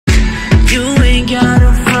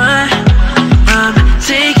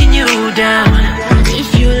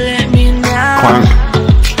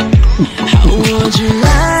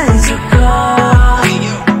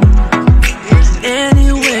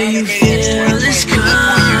this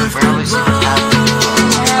comfortable.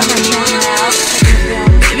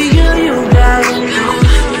 Baby girl, you gotta know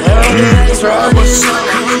that's what is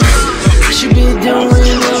I should be doing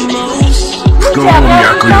the most. Go home,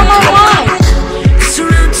 Yako, you're drunk. It's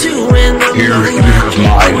around 2 in the Here, morning. you have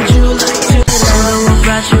mine. Would you like to know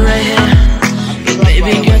about you right here?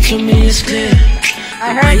 Baby girl, to me it's clear. I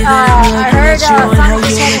heard something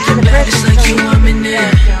connected to the bridge. It's like you want me near.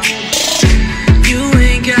 You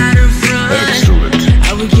ain't got a front. Excellent. I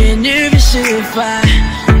would get nervous if I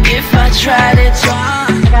tried to talk.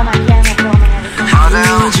 I got my camera filming everything. How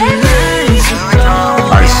would you like to go?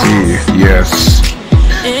 I see, yes.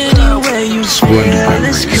 Anywhere you Splendid feel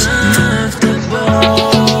is memories. comfortable.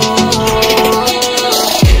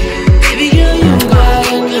 Baby girl, you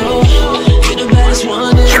gotta know you're the best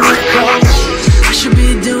one in the world. I should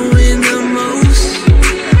be doing the most.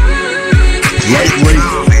 Lightweight.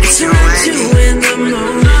 It's around 2 in the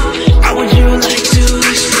morning. How would you like to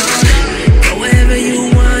explore? Go wherever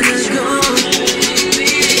you wanna go.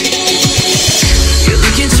 You're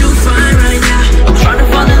looking too fine right now. I'm trying to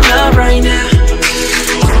fall in love right now.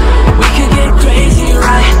 We could get crazy,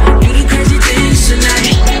 right? Do the crazy things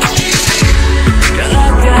tonight. Girl, I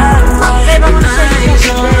got my eyes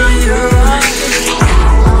on you.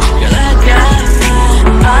 Girl, I got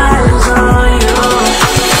my eyes on you.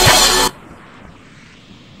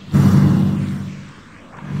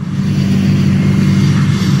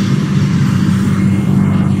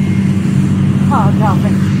 Oh,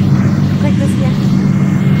 girlfriend. Click this here.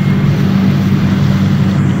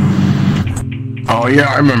 Oh yeah,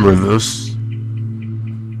 I remember this.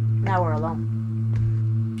 Now we're alone.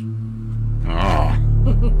 Oh.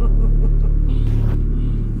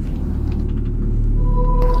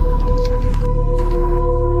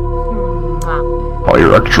 Wow. Oh,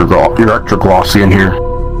 you're extra glossy in here. Yeah.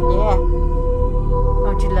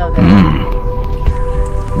 Don't you love that?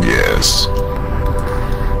 Yes.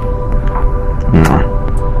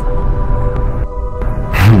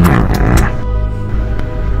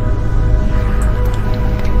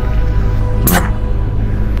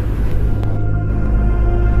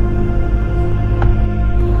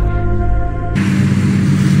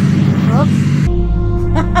 Oops.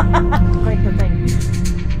 Break the thing.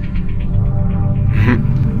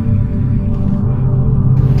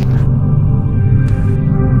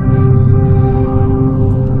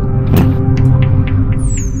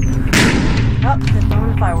 Oh, they're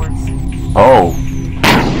throwing fireworks. Oh.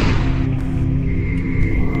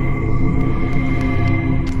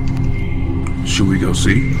 Should we go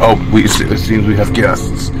see? Oh, it seems we have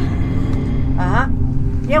guests. Uh-huh.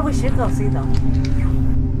 Yeah, we should go see them.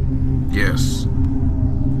 Yes.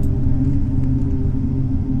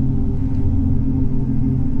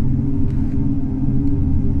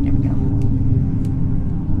 Here we go.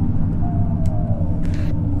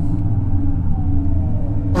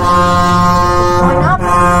 Going up.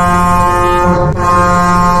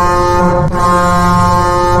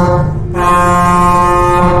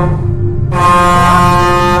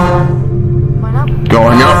 Going up.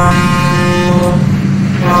 Going up.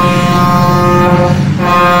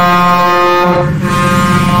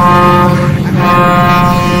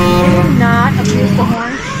 Can you not abuse the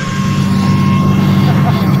horn?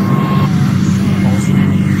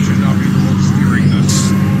 You should not be the one steering this.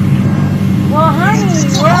 Well, honey,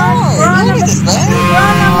 we're on a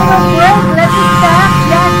little break. Let's just stop.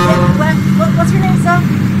 What's your name, son?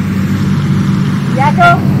 Yako?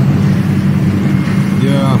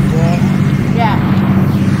 Yeah. Yeah.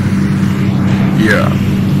 Yeah.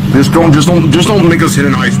 Just don't make us hit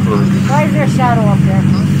an iceberg. Why is there a shadow up there?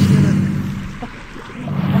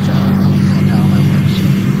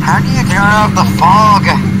 How do you turn off the fog?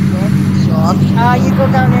 You go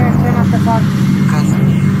down there and turn off the fog.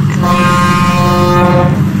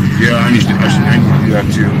 Yeah, I need to do that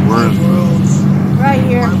too. Where is the... Right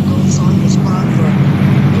here.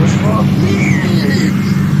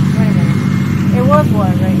 Wait a minute. It was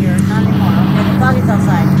one right here. Not anymore. Okay, the fog is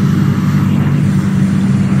outside.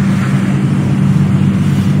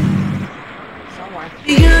 Somewhere.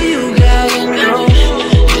 Girl, you gotta know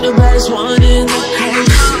you're the best one in the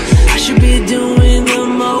coast. I should be doing the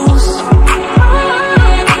most.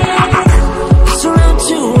 It's around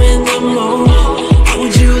 2 in the morning. How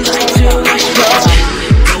would you like to explore?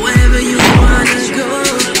 Go wherever you wanna go.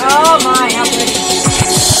 Oh my, how pretty.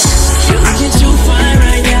 You're looking too fine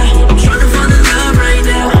right now. I'm trying to fall in love right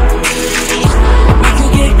now. We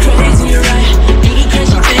could get crazy, right? Do the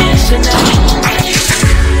crazy things tonight.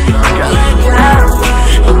 Girl, I got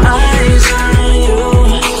my eyes on you.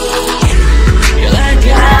 Girl, I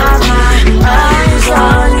got my eyes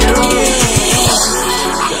on you.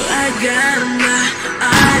 Girl, I got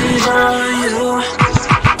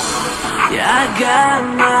got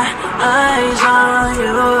my eyes on you.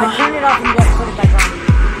 I turn it off and just put it back on.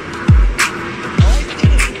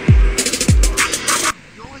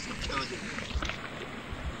 You always can kill it.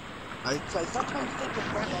 I sometimes think of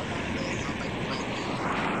friend on my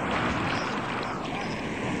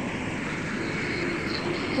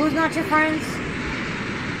Who's not your friends?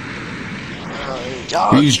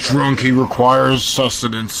 He's drunk. He requires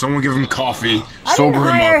sustenance. Someone give him coffee. I Sober didn't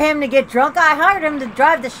him hire up. him to get drunk. I hired him to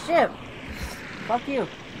drive the ship. Fuck you.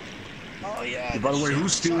 Oh yeah. By the way,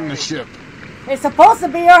 who's stealing the ship? It's supposed to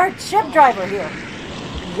be our ship driver here.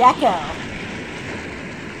 Yako.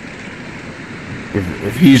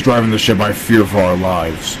 If he's driving the ship, I fear for our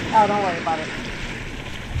lives. Oh, don't worry about it.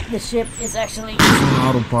 The ship is actually...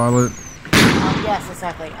 Autopilot. yes,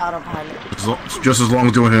 exactly. Autopilot. Just as long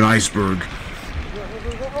as doing an iceberg.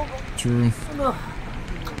 True.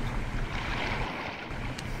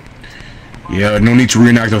 Yeah, no need to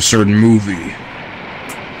reenact a certain movie.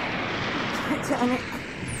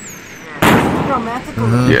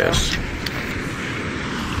 Romantical. Yes.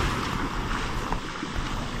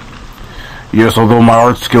 Yes, although my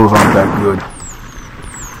art skills aren't that good.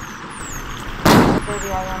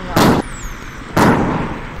 Baby, I am not.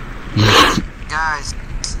 Guys.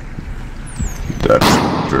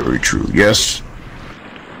 That's very true. Yes.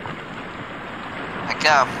 I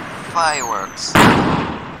got fireworks.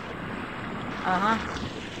 Uh-huh.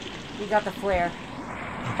 You got the flare.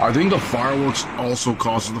 I think the fireworks also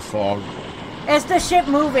causes the fog. It's the ship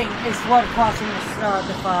moving is what causing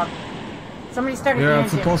the fog. Somebody started the Yeah, engine.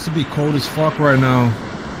 it's supposed to be cold as fuck right now.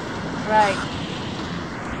 Right.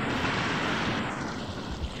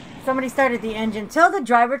 Somebody started the engine. Tell the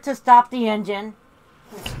driver to stop the engine.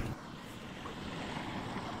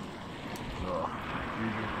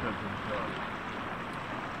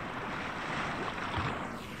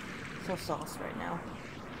 So sauce right now.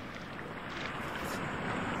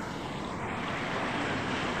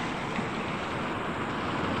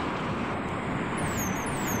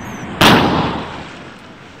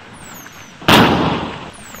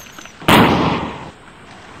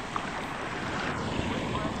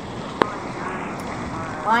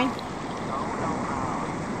 Fine.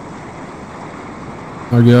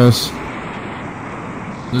 I guess.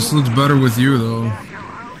 This looks better with you, though.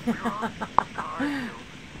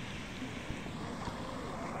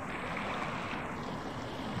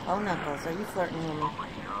 Oh, Knuckles, are you flirting with me?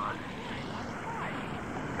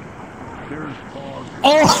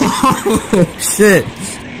 Oh, shit.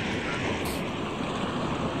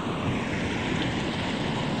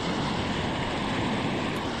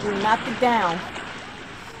 You knocked it down.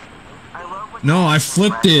 No, I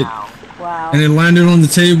flipped it, Wow. and it landed on the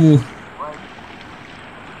table.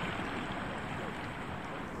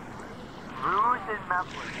 Rouge and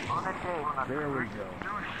Mephiles on a date on a There we go.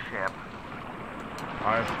 new ship. I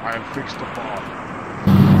have fixed the fog.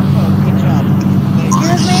 Good job.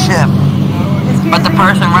 Excuse me? Ship. Excuse But the me?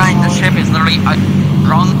 person running the ship is literally a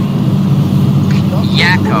drunk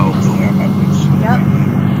Yako. Yep.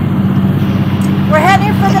 We're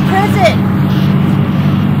heading for the prison.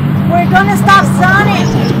 We're gonna stop Sonic.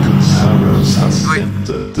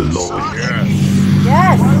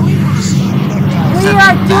 Yes. We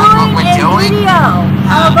are doing a video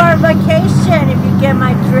of our vacation, if you get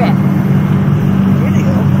my drift.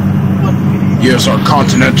 Yes, our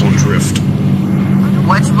continental drift.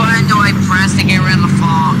 Which button do I press to get rid of the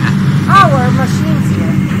fog? Our machines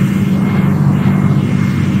here.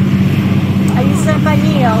 Are you sent by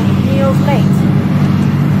Neo? Neo's late.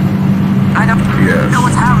 I don't know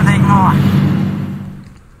what's happening anymore.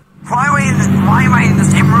 Why am I in the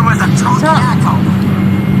same room as a drunk Yako?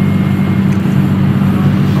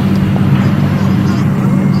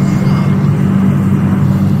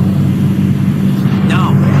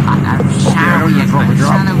 No, I'm Shadow.EXE.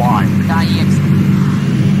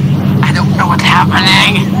 I don't know what's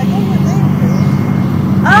happening.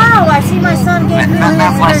 Oh, I see my son gave you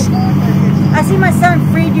his... I see my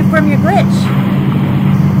son freed you from your glitch.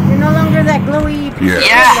 You're no longer that glowy...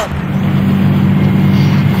 Yeah.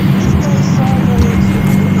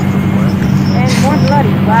 And more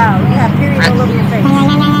bloody. Wow, you have periods all over your face.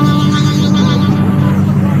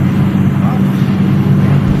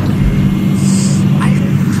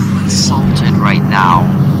 I'm insulted right now.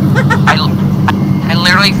 I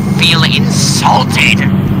literally feel insulted.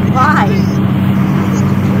 Why?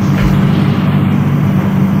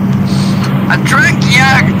 A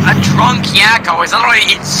drunk Yako is literally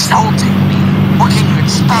insulting me. What can you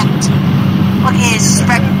expect? What can you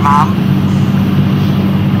expect, Mom?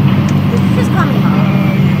 Did you just call me Mom?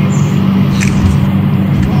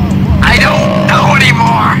 I don't know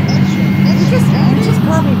anymore. You just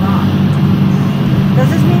called me Mom. Does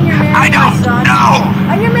this mean you're marrying my son? No.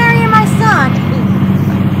 Are you marrying my son?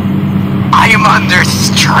 I am under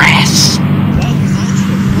stress.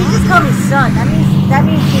 You just call me son. That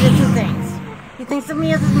means either two things. He thinks of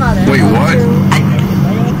me as his mother. Wait, what?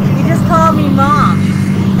 You just call me mom.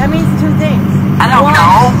 That means two things. I don't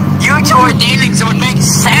know. You two are dating, so it makes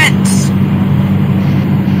sense.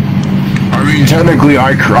 I mean, technically,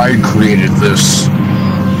 I created this.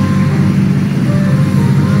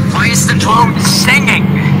 Why is the drone singing?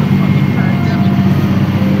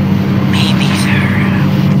 Me neither.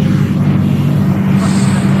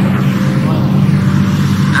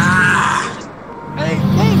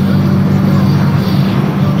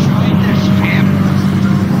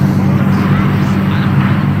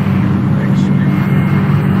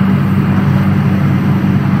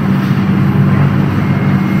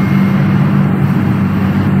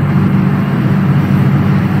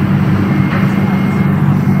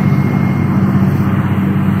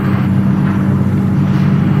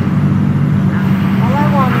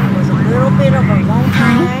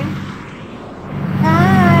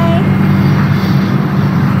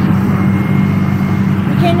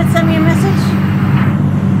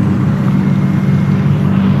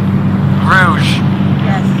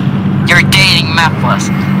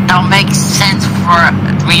 That'll make sense for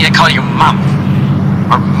me to call you mom.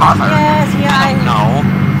 Or mother. Yes, yeah, I don't know.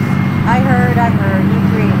 I heard. You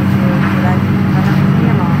agreed with you. But I'm not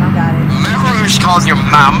your mom, I got it. MephyRouge calls you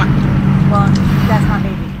mom. Well, that's my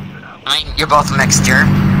baby. I mean, you're both a mixture.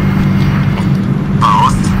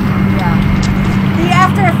 Both? Yeah. The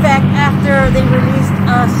after effect, after they released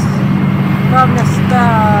us from the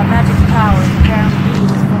magic powers, apparently he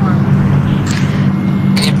was formed.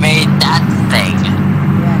 It made that thing.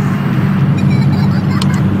 Yes.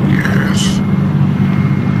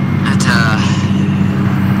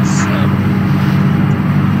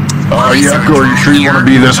 Yako, are you sure you want to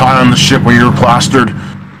be this high on the ship when you're plastered?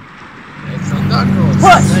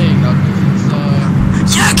 What?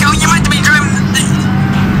 Yako, you meant to be driving the...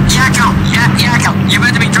 Yako, you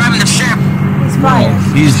meant to be driving the ship. He's fired. Oh,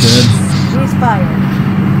 he's dead. He's fired.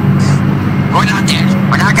 We're not dead.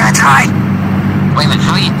 We're not gonna try. Wait a minute,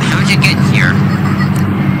 how'd you get here?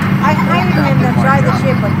 I hired him to drive the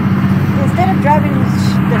ship, but instead of driving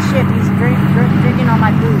the ship, he's drinking all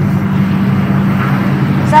my booze.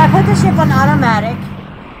 So I put the ship on automatic,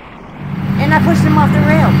 and I pushed him off the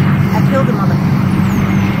rail. I killed him on the...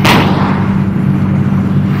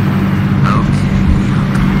 Okay.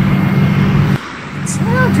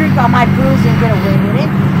 I don't drink all my booze and get away with it.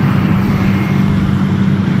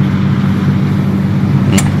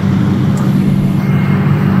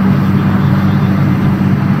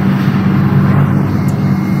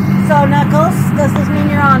 So, Knuckles, does this mean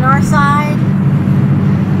you're on our side?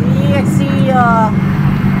 The EXE,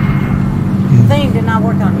 thing did not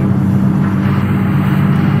work on you.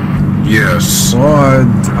 Yes. Well,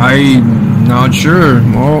 I'm not sure.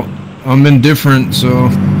 Well, I'm indifferent, so...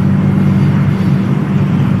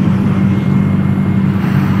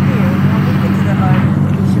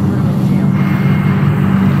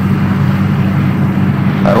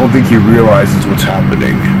 I don't think he realizes what's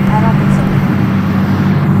happening. I don't think so.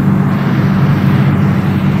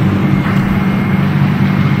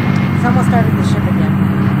 Someone started the ship again.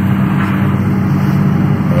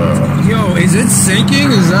 Yo, is it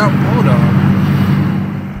sinking? Is that... Hold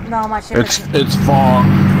on. No, my ship It's fog.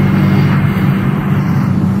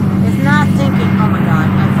 It's not sinking. Oh my god,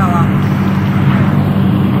 I fell off.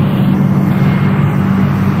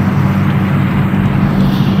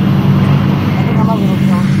 I think I'm a little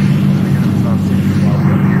drunk.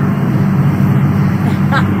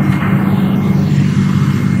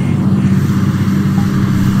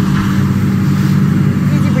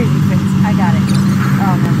 Easy breezy, Prince. I got it.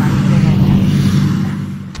 Oh, never mind.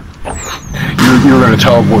 You were going to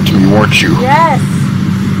teleport to me, weren't you? Yes!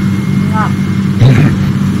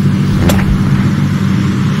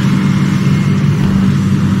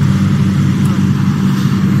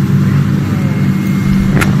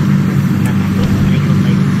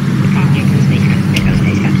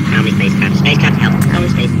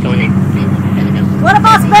 What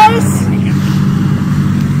about space?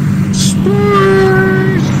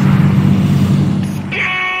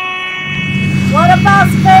 What about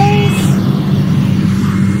space?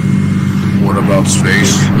 What about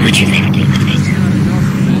space? What's your favorite game of space?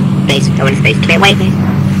 Space, go into space. Wait,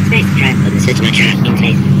 space, try put the system on track in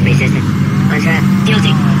space. Space system. On track. DLC.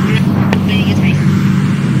 In space.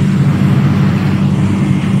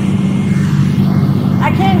 I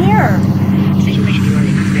can't hear her. Situation you are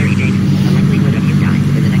in is very dangerous. The likelihood of you dying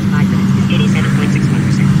within the next 5 minutes is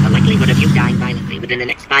 87.61%. The likelihood of you dying violently within the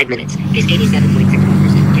next 5 minutes is 87.61%.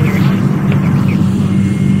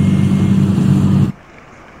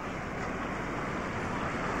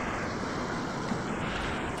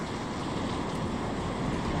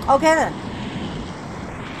 Okay then.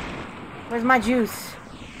 Where's my juice?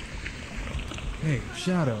 Hey,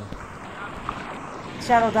 Shadow.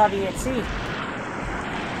 Shadow.EXE.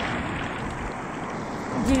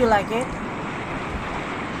 Do you like it?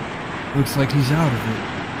 Looks like he's out of it.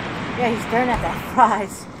 Yeah, he's staring at that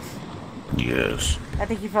fries. Yes. I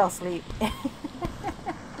think he fell asleep.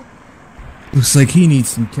 Looks like he needs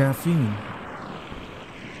some caffeine.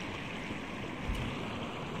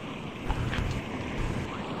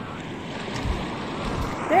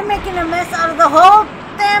 They're making a mess out of the whole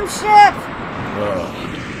damn ship!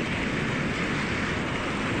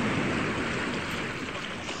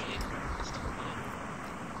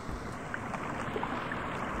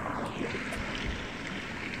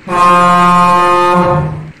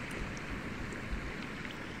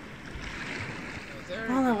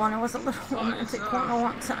 All I wanted was a little romantic corner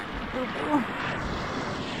one time. VooDoo.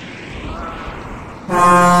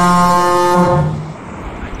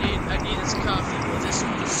 I need this coffee. Will this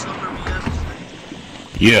summer be up?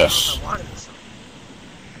 Yes. I wanted this.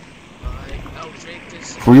 I'll drink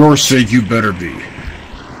this. For your sake, you better be. Let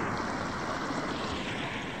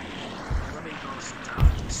me go sit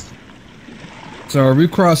down. Just So are we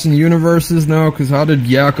crossing universes now? Because how did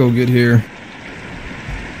Yako get here?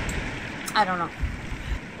 I don't know.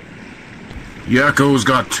 Yako's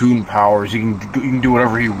got toon powers. He can do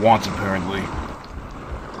whatever he wants, apparently.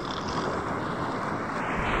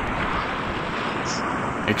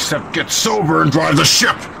 Except get sober and drive the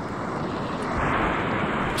ship!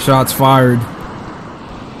 Shots fired.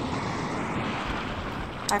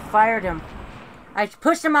 I fired him. I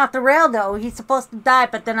pushed him off the rail though. He's supposed to die,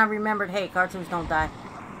 but then I remembered, hey, cartoons don't die.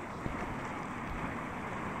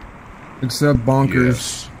 Except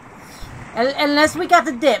bonkers. Yes. Unless we got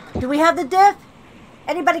the dip. Do we have the dip?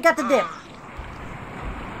 Anybody got the dip?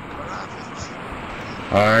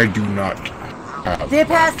 I do not have Dip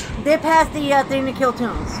has that. the thing to kill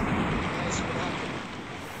tunes.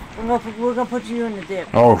 We're gonna put you in the dip.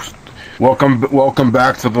 Oh, welcome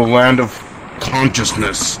back to the land of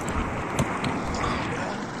consciousness.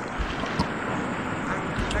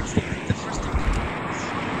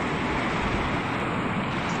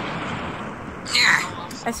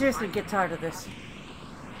 I seriously get tired of this.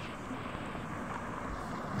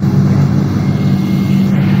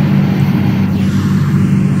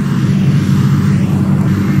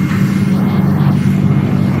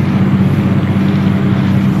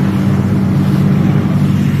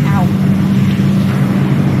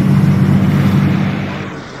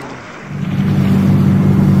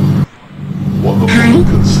 One of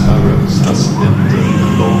Otokun arrows has entered the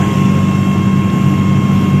lobby.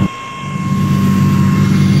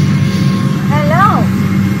 Hello!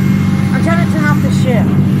 I'm trying to turn off the ship.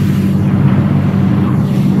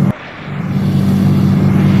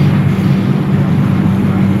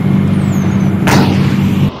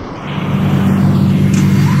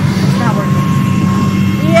 It's not working.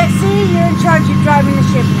 EXE, you're in charge of driving the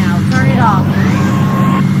ship now. Turn it off.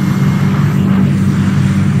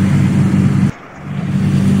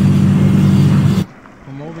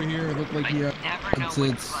 Come over here. It looked like he had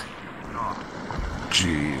tits.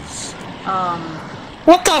 Jeez.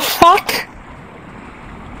 What the fuck?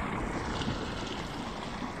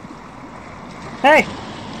 Hey,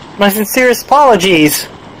 my sincerest apologies.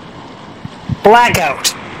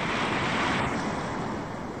 Blackout.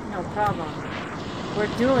 No problem. We're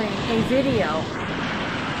doing a video.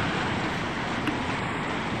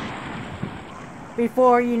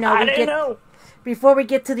 Before, you know, before we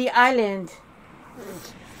get to the island.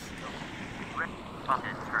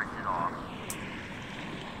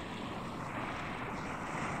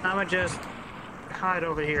 I'ma just hide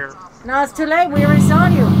over here. No, it's too late. We already saw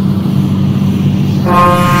you.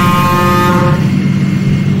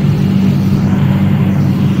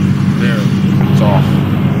 There. It's off.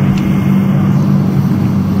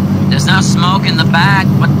 There's no smoke in the back,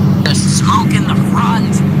 but there's smoke in the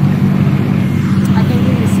front. I can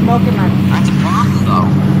hear you smoking my... That's a problem, though.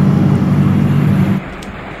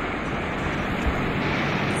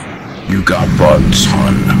 You got buns,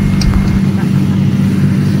 son.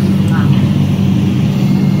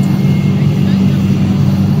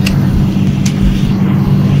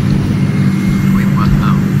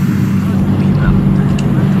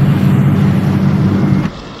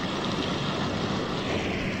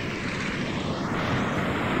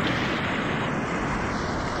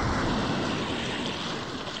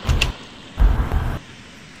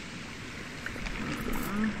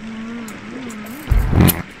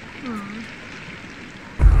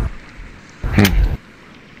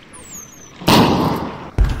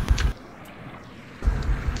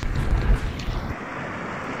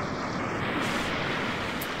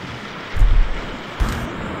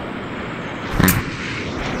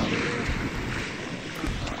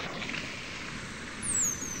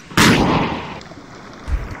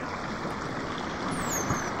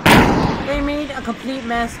 a complete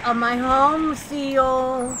mess of my home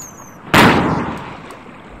seal.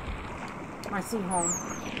 My sea home.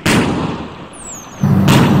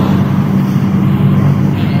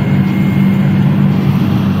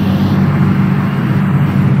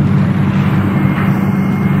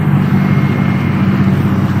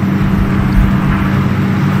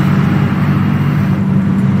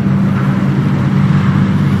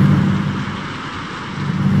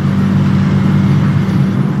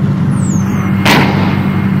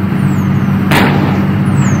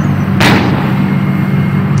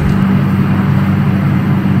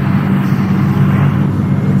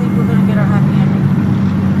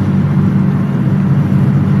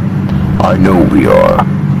 I know we are.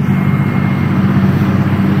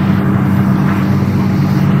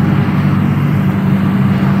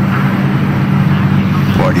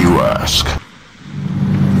 Why do you ask?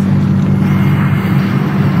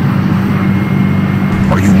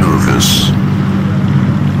 Are you nervous?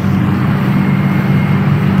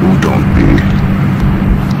 Oh, don't be.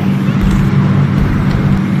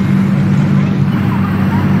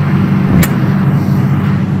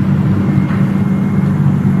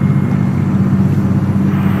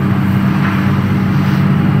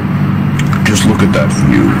 Just look at that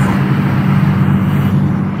view.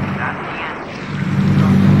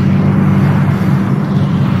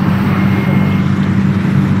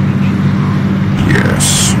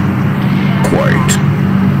 Yes, quite.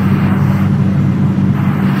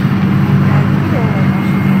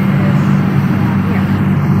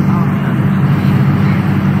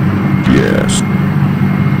 Yes.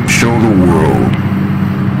 Show the world.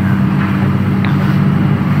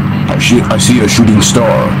 I see a shooting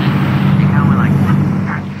star.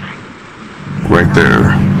 Right there.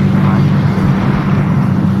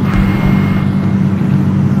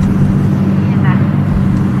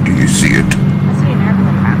 Do you see it? I see an airplane.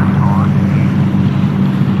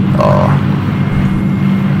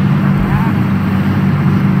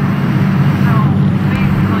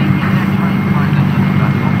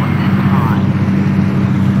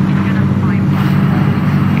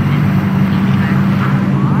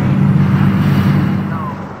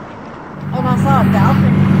 And I saw a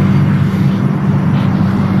dolphin.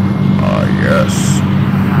 Yes.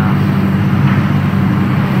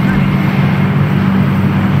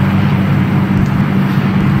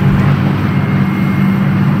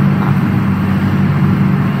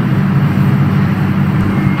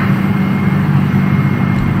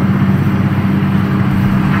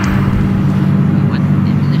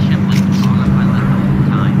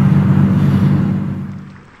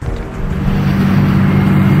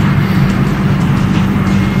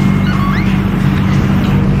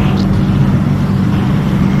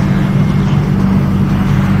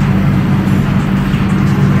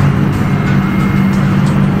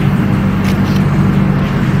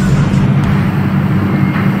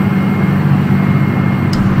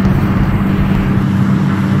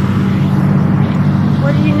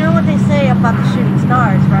 About the shooting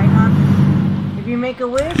stars, right, hon? If you make a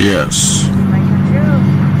wish, Yes. it might come true.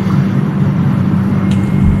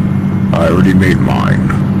 I already made mine.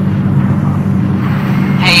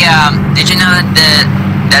 Hey, did you know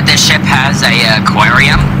that this ship has a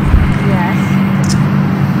aquarium? Yes.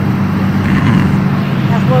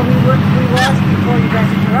 That's where we was before you guys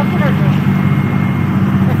interrupted us.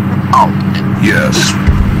 Oh, yes.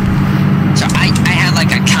 So I had like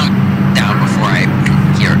a countdown before I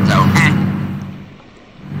here, so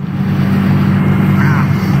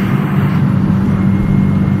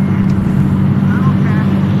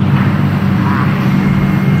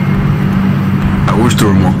I wish there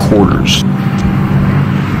were more quarters.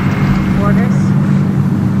 Quarters?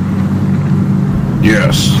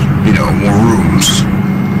 Yes. You know, more rooms.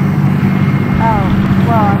 Oh,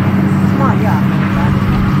 well, I mean, it's a small yacht.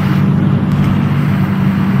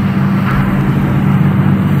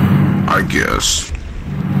 I guess.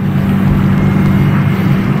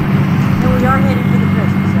 And we are heading for the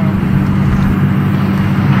prison, so.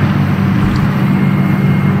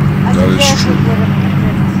 I That is suggest we true. get him in the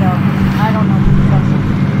prison, so I don't know who the fuck he is.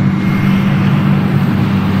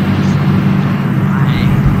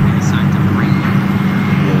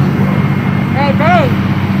 Hey, babe!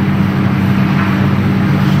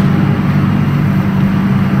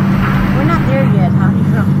 We're not there yet, honey,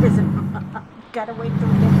 from prison. Gotta wait till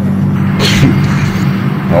we get there.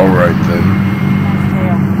 Alright then. Nice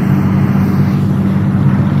tail.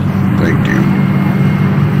 Thank you.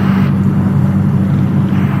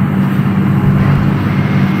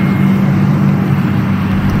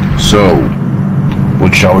 So,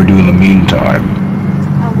 what shall we do in the meantime?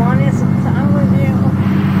 I wanted some time with you.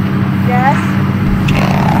 Yes?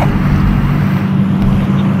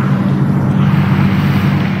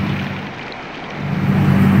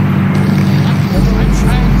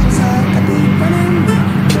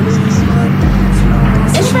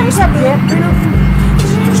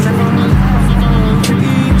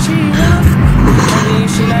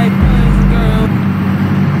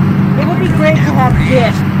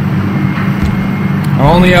 gift. I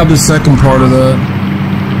only have the second part of that.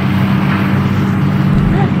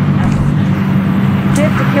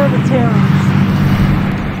 Gift to kill the tunes.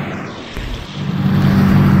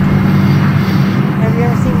 Have you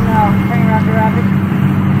ever seen Train Roger Rabbit?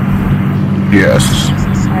 Yes.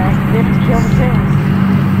 Alright, gift to kill the tunes.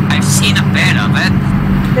 I've seen a bit of it.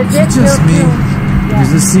 The Is it gift just kills me? tunes. Yeah.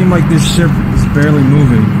 Does it seem like this ship is barely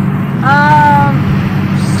moving?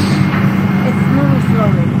 It's moving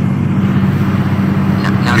slowly.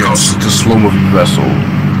 No, Yes, it's a slow-moving vessel.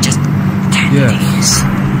 just 10 Yeah. days.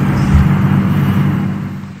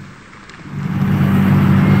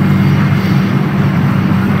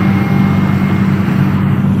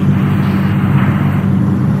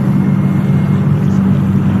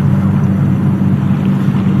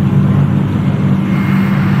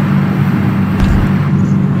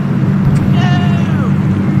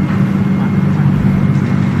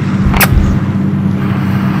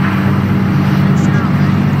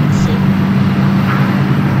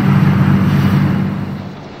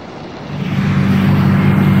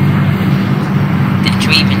 Did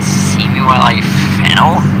you even see me while I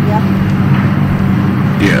fell? Yep.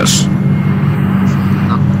 Yes.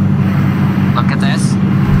 Look at this.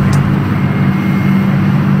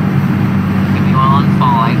 Give me while I'm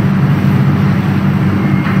falling.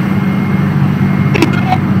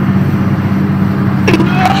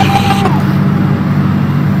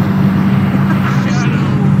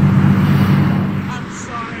 I'm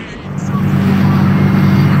sorry.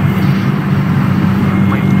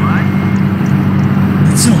 Wait, what?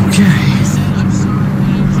 It's okay. I'm sorry.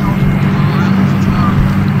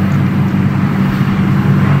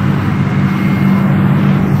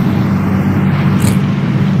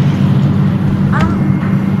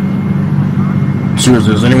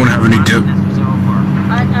 Seriously, does anyone have any tip? This was over.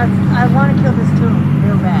 I want to kill this tune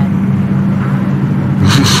real bad.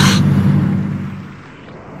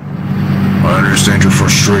 I understand your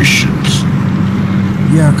frustrations.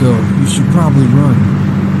 Yako, you should probably run.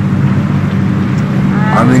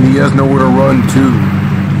 I mean, he has nowhere to run to.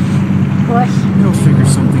 Push. He'll figure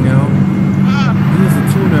something out. He is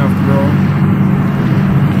a tune after all.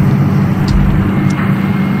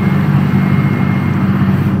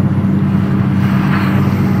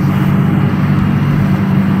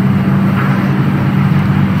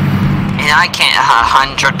 And I can't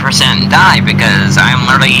 100% die because I'm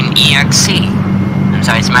literally an EXE.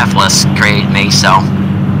 Besides, Mephiles created me, so.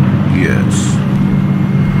 Yes.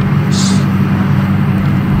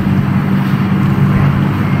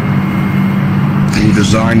 You're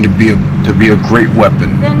designed to be a great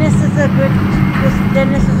weapon. Then this is a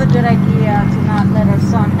good idea to not let our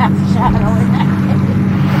son have Shadow in that case.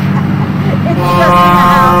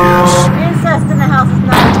 Incest in the house is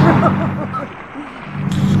not true.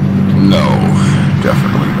 No,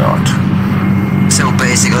 definitely not. So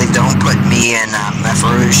basically, don't put me and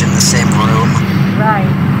MephyRouge in the same room.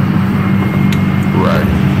 Right. Right.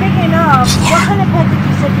 Speaking of, what kind of pet did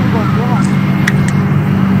you say you were going for?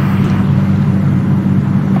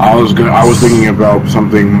 I was thinking about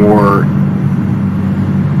something more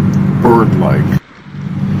bird-like.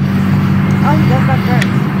 Oh, you guys like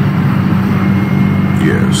birds.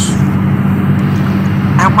 Yes.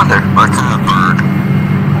 I wonder what kind of bird.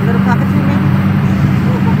 A little cockatoo, maybe?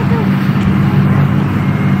 Little cockatoo.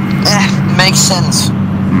 Makes sense.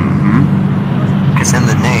 Mm-hmm. It's in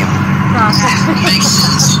the name. Makes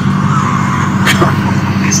sense.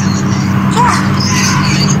 It's in the name.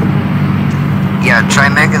 Yeah, try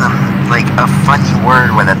making them like a funny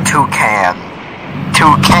word with a toucan.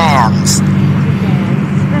 Toucans.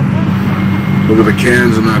 Look at the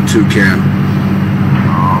cans and that toucan.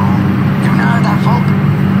 Oh, you know that folk?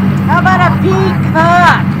 How about a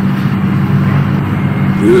peacock?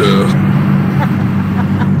 Yeah.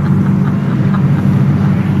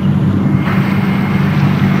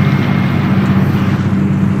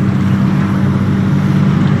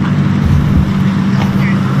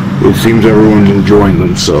 It seems everyone's enjoying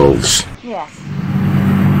themselves. Yes.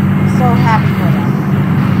 So happy for them.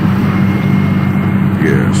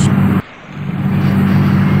 Yes.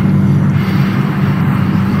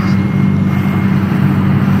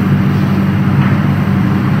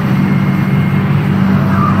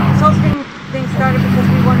 This whole thing started because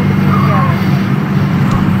we wanted to be together.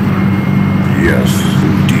 Yes,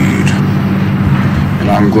 indeed. And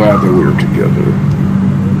I'm glad that we're together.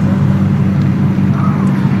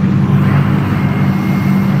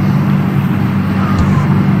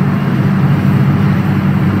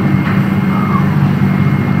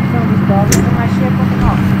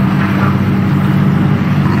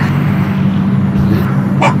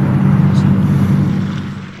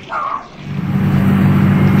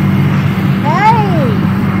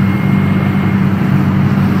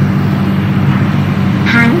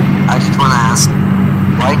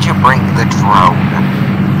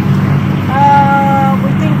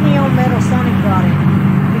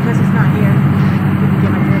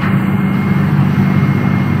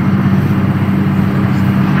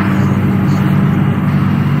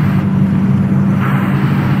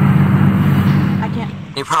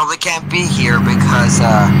 He probably can't be here because he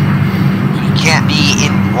can't be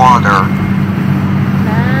in water.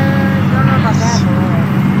 Don't know about that, boy.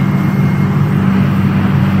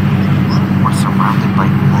 We're surrounded by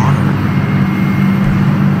water.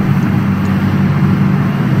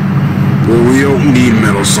 Well, we don't need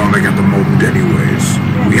Metal Sonic at the moment anyways.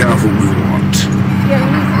 We have what we want. Yeah, he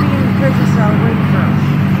needs to be in the prison cell waiting for us.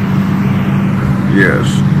 Yes.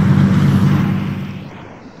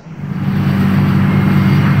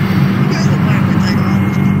 You guys don't mind if we take him over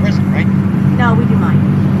to the prison, right? No, we do mind.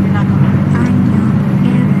 You're not coming.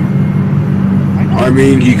 I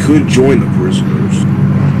mean, he could join the prisoners.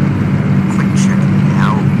 Quick, check it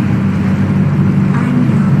out.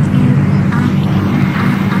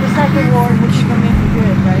 Just like the war, which is going to make you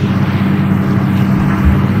good, right?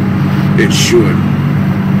 It should.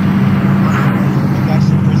 You guys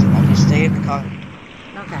in prison. I'll just stay in the car.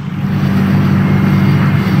 Okay.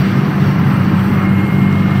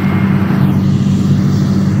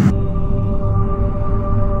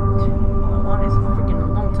 All I want is a freaking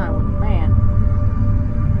long time with a man.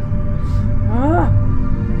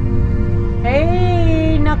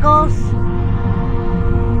 Hey, Knuckles!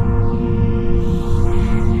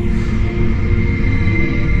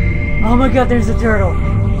 Oh my god, there's a turtle!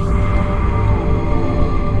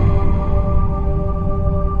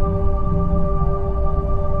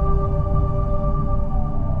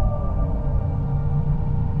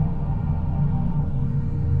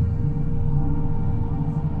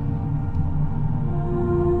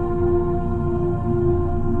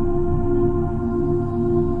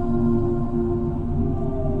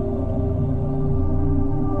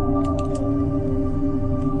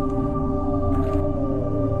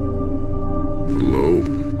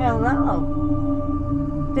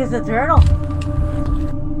 Hello. There's a turtle.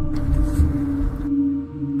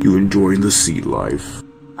 You enjoying the sea life?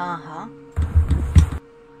 Uh-huh.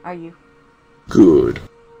 Are you? Good.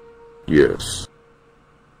 Yes.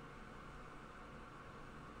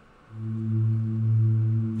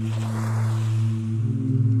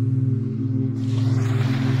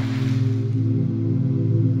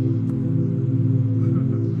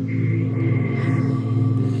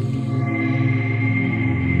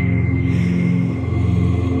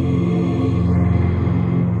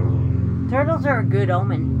 Turtles are a good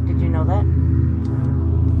omen. Did you know that?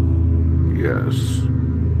 Yes.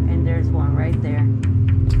 And there's one right there.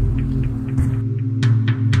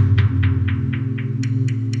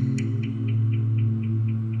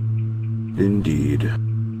 Indeed.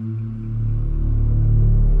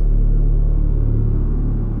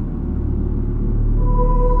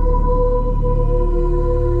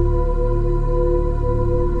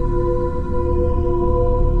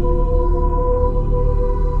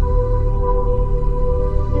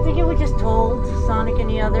 Sonic and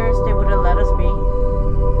the others, they would have let us be.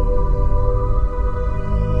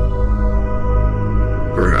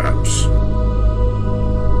 Perhaps.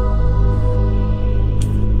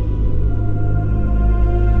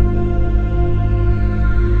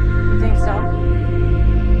 You think so?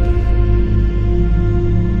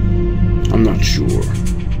 I'm not sure.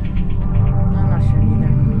 I'm not sure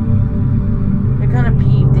either. They're kind of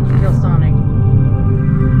peeved that you killed Sonic.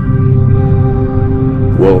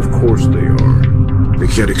 Well, of course they are. They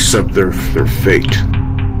can't accept their fate.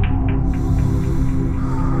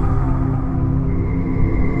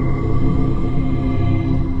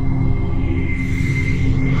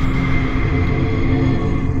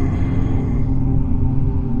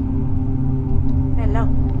 Hello.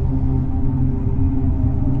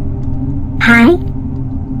 Hi.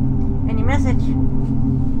 Any message?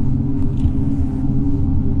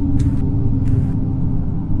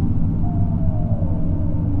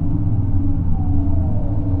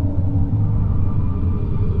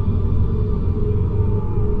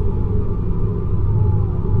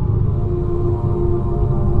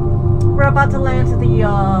 We're about to land to the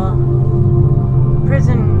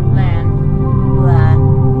prison land. Blah.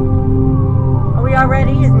 Are we all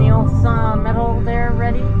ready? Is Neil's metal there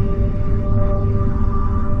ready?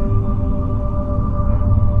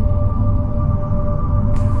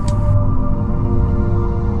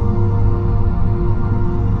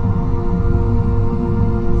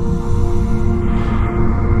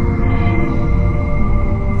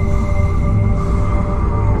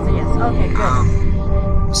 So yes. Okay,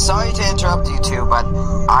 good. Sorry to interrupt you two, but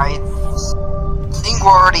I think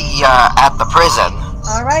we're already at the prison.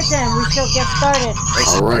 Alright then, we shall get started.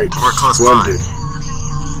 Alright, We're close splendid.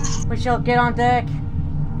 by. We shall get on deck.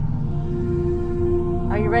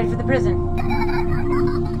 Are you ready for the prison?